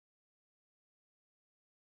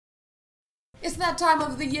It's that time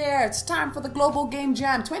of the year. It's time for the Global Game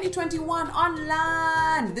Jam 2021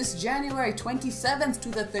 online this January 27th to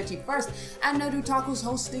the 31st, and Otaku's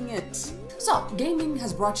hosting it. So, gaming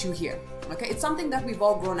has brought you here. Okay, it's something that we've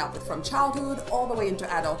all grown up with from childhood all the way into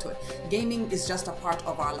adulthood. Gaming is just a part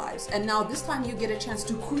of our lives, and now this time you get a chance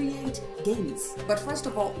to create games. But first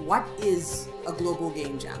of all, what is a Global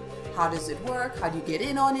Game Jam? How does it work? How do you get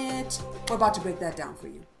in on it? We're about to break that down for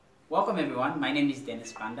you. Welcome everyone, my name is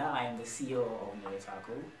Dennis Panda. I am the CEO of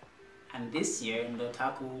Otaku, and this year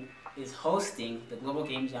Otaku is hosting the Global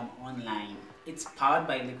Game Jam online. It's powered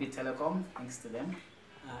by Liquid Telecom, thanks to them,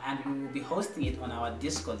 and we will be hosting it on our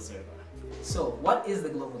Discord server. So what is the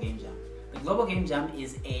Global Game Jam? The Global Game Jam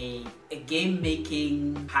is a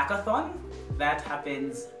game-making hackathon that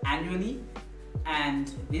happens annually, and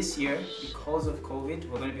this year, because of COVID,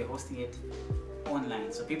 we're going to be hosting it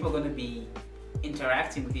online. So people are going to be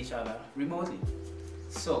interacting with each other remotely.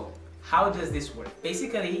 So how does this work?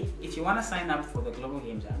 Basically, if you want to sign up for the Global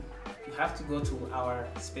Game Jam, you have to go to our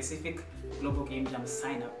specific Global Game Jam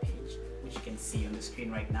sign up page, which you can see on the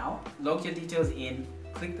screen right now. Log your details in,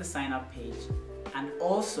 click the sign up page, and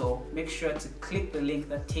also make sure to click the link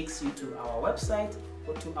that takes you to our website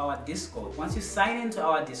or to our Discord. Once you sign into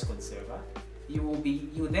our Discord server, you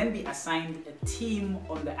will then be assigned a team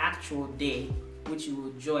on the actual day, which you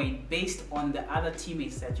will join based on the other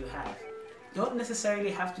teammates that you have. You don't necessarily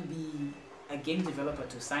have to be a game developer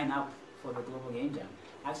to sign up for the Global Game Jam.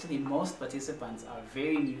 Actually, most participants are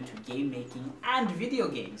very new to game making and video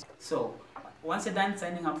games. So once you're done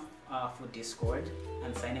signing up for Discord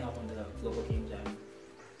and signing up on the Global Game Jam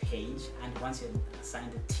page, and once you're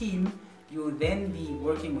assigned a team, you will then be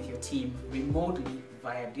working with your team remotely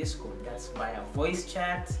via Discord. That's via voice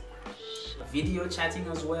chat, video chatting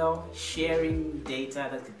as well, sharing data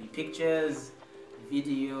that could be pictures,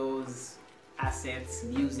 videos, assets,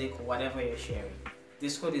 music, whatever you're sharing.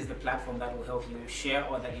 Discord is the platform that will help you share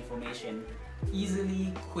all that information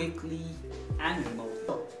easily, quickly, and remotely.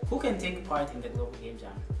 So, who can take part in the Global Game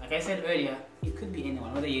Jam? Like I said earlier, it could be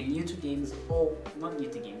anyone, whether you're new to games or not new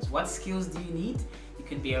to games. What skills do you need? You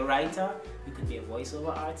could be a writer, you could be a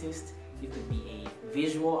voiceover artist, you could be a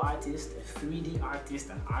visual artist, a 3D artist,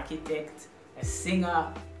 an architect, a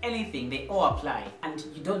singer, anything, they all apply. And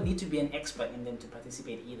you don't need to be an expert in them to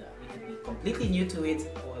participate either. You could be completely new to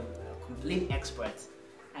it or a complete expert.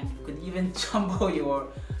 And you could even jumble your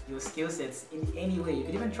skill sets in any way. You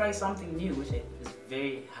could even try something new, which is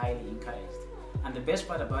very highly encouraged. And the best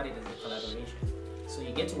part about it is the collaboration. So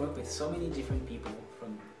you get to work with so many different people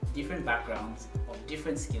from different backgrounds, of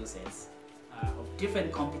different skill sets, of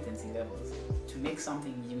different competency levels to make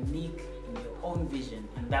something unique in your own vision,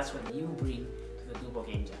 and that's what you bring to the Global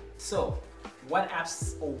Game Jam. So what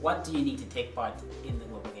apps or what do you need to take part in the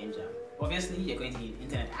Global Game Jam? Obviously, you're going to need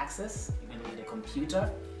internet access, you're going to need a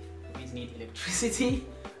computer, you're going to need electricity,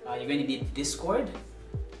 you're going to need Discord,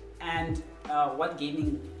 and what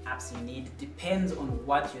gaming apps you need depends on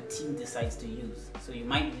what your team decides to use. So you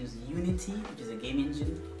might use Unity, which is a game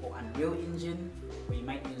engine, or Unreal Engine, or you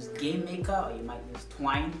might use Game Maker, or you might use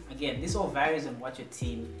Twine. Again, this all varies on what your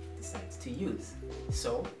team decides to use.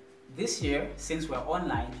 So this year, since we're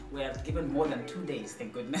online, we are given more than 2 days,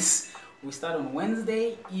 thank goodness. We start on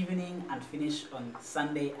Wednesday evening and finish on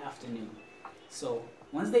Sunday afternoon. So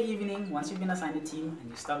Wednesday evening, once you've been assigned a team and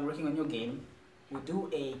you start working on your game, we'll do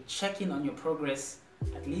a check-in on your progress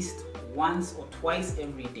at least once or twice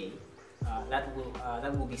every day. That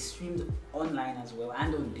will be streamed online as well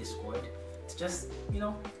and on Discord to just,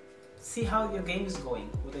 see how your game is going,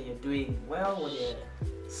 whether you're doing well, whether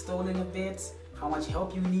you're stalling a bit, how much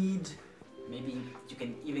help you need. Maybe you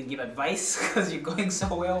can even give advice because you're going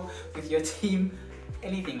so well with your team,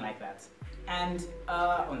 anything like that. And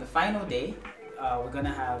on the final day, we're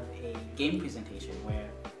gonna have a game presentation where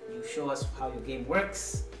you show us how your game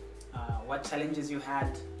works, what challenges you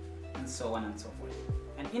had, and so on and so forth.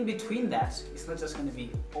 And in between that, it's not just going to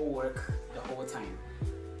be all work the whole time.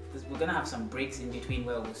 We're going to have some breaks in between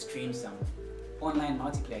where we'll stream some online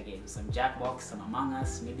multiplayer games, some Jackbox, some Among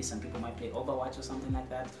Us, maybe some people might play Overwatch or something like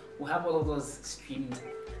that. We'll have all of those streamed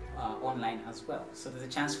online as well. So there's a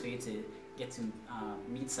chance for you to get to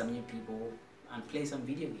meet some new people and play some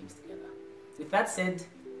video games together. With that said,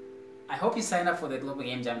 I hope you sign up for the Global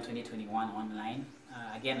Game Jam 2021 online.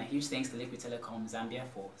 Again, a huge thanks to Liquid Telecom Zambia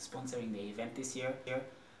for sponsoring the event this year.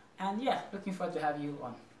 And yeah, looking forward to have you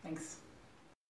on. Thanks.